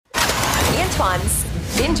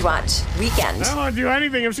Antoine's Binge Watch Weekend. I don't want to do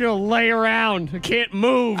anything. I'm just going to lay around. I can't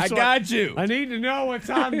move. I so got you. I need to know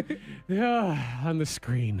what's on the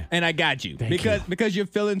screen. And I got you. Thank you. Because you're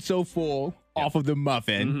feeling so full off of the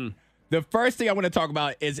muffin. Mm-hmm. The first thing I want to talk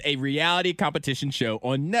about is a reality competition show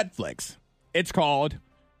on Netflix. It's called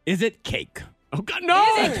Is It Cake? Oh, God, no.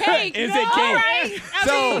 Is it cake? Is No. it cake? All right.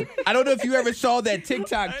 So, I don't know if you ever saw that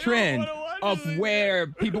TikTok trend what it of was. where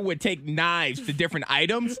people would take knives to different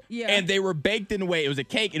items Yeah. and they were baked in a way. It was a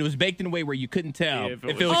cake and it was baked in a way where you couldn't tell If if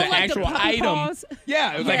it it was- was Oh, an like the actual puppy item. paws?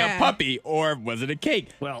 Yeah, it was like a Yeah. puppy or was it a cake?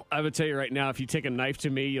 Well, I would tell you right now, if you take a knife to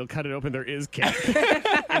me, you'll cut it open. There is cake.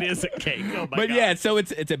 It is a cake. Oh, my But God. yeah, so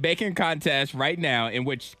it's a baking contest right now in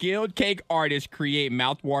which skilled cake artists create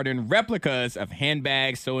mouth-watering replicas of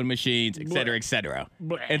handbags, sewing machines, et cetera, et cetera.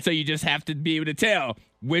 Blech. And so you just have to be able to tell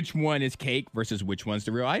which one is cake versus which one's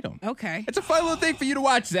the real item. Okay. It's a fun little thing for you to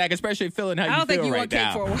watch, Zach, especially feeling how I you don't feel think you right want cake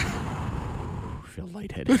now. for a while. I feel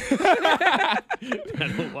lightheaded. I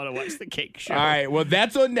don't want to watch the cake show. All right, well,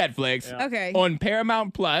 that's on Netflix. Okay. On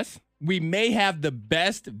Paramount Plus, we may have the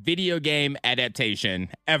best video game adaptation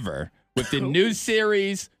ever with the new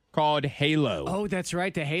series called Halo. Oh, that's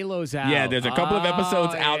right. The Halo's out. Yeah, there's a couple of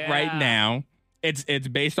episodes Oh, out yeah. right now. It's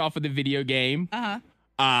based off of the video game.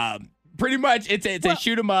 Uh-huh. Pretty much, it's a Well-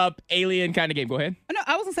 shoot 'em up alien kind of game. Go ahead. No,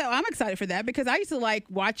 I was gonna say I'm excited for that because I used to like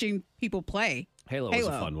watching people play. Halo was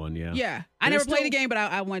a fun one, yeah. Yeah, I But never it's played still- the game, but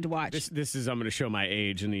I wanted to watch. This is I'm going to show my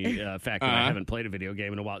age and the fact that I Uh-huh. haven't played a video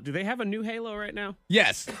game in a while. Do they have a new Halo right now?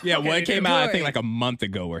 Yes. Yeah, well, it came out, I think, good. like a month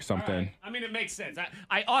ago or something. I mean, it makes sense.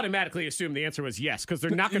 I automatically assumed the answer was yes because they're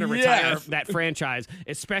not going to retire Yes. that franchise,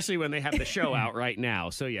 especially when they have the show out right now.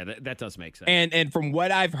 So yeah, that does make sense. And from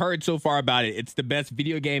what I've heard so far about it, it's the best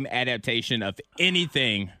video game adaptation of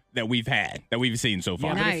anything that we've seen so far.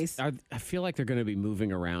 yeah, but Nice. I feel like they're going to be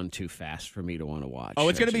moving around too fast for me to want to watch. Oh,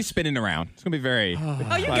 it's going to be spinning around. It's going to be very you live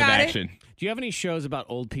got it. action. Do you have any shows about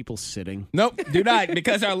old people sitting? Nope, do not,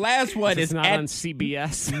 because our last one It's is not at on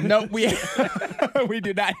CBS. Nope, we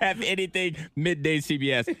do not have anything midday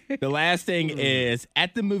CBS. The last thing is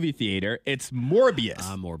at the movie theater. It's Morbius,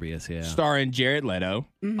 Morbius, yeah. starring Jared Leto.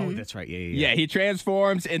 Oh, that's right. Yeah. Yeah, he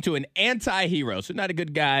transforms into an anti-hero. So not a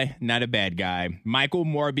good guy, not a bad guy. Michael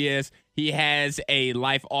Morbius, he has a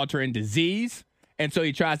life-altering disease, and so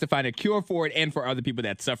he tries to find a cure for it and for other people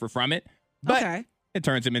that suffer from it. But Okay. it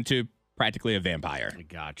turns him into practically a vampire.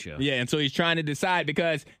 Gotcha. Yeah, and so he's trying to decide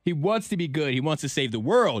because he wants to be good. He wants to save the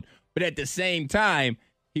world. But at the same time,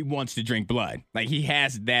 he wants to drink blood. Like, he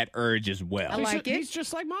has that urge as well. I like it. He's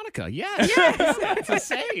just like Monica. Yes. It's the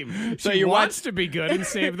same. So She you wants to be good and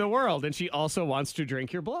save the world, and she also wants to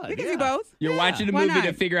drink your blood. We can do both. You're watching the Why movie to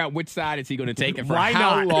not? figure out which side is he going to take and for Why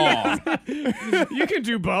how not? long. You can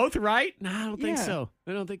do both, right? No, I don't think Yeah. so.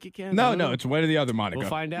 I don't think you can. No, it's one or the other, Monica. We'll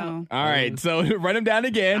find out. Oh. All right, so run him down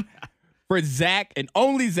again. For Zach and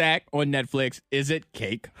only Zach on Netflix, Is It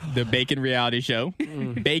Cake? The bacon reality show.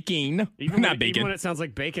 Baking, Even not when, bacon. Even when it sounds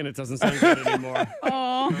like bacon, it doesn't sound good anymore.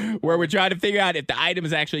 Oh, Where we're trying to figure out if the item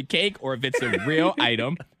is actually cake or if it's a real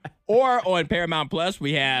item. Or on Paramount Plus,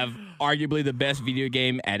 we have arguably the best video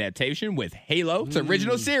game adaptation with Halo. It's an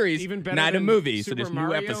original series, Even better not a than movie. Super so there's new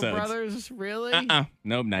Mario episodes. Brothers, really?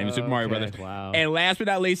 Nope, not even Super Mario Okay, Brothers. wow. And last but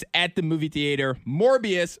not least, at the movie theater,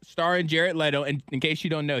 Morbius, starring Jared Leto. And in case you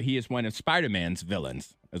don't know, he is one of Spider-Man's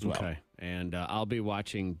villains as well. Okay. And I'll be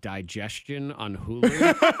watching Digestion on Hulu.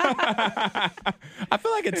 I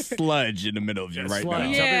feel like it's sludge in the middle of you right Sludge. now.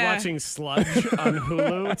 I'll be Yeah. watching Sludge on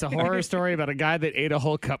Hulu. It's a horror story about a guy that ate a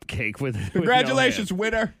whole cupcake with Congratulations,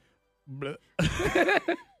 winner. No hand.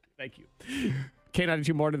 Thank you.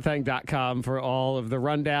 K92morningthing.com for all of the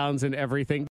rundowns and everything.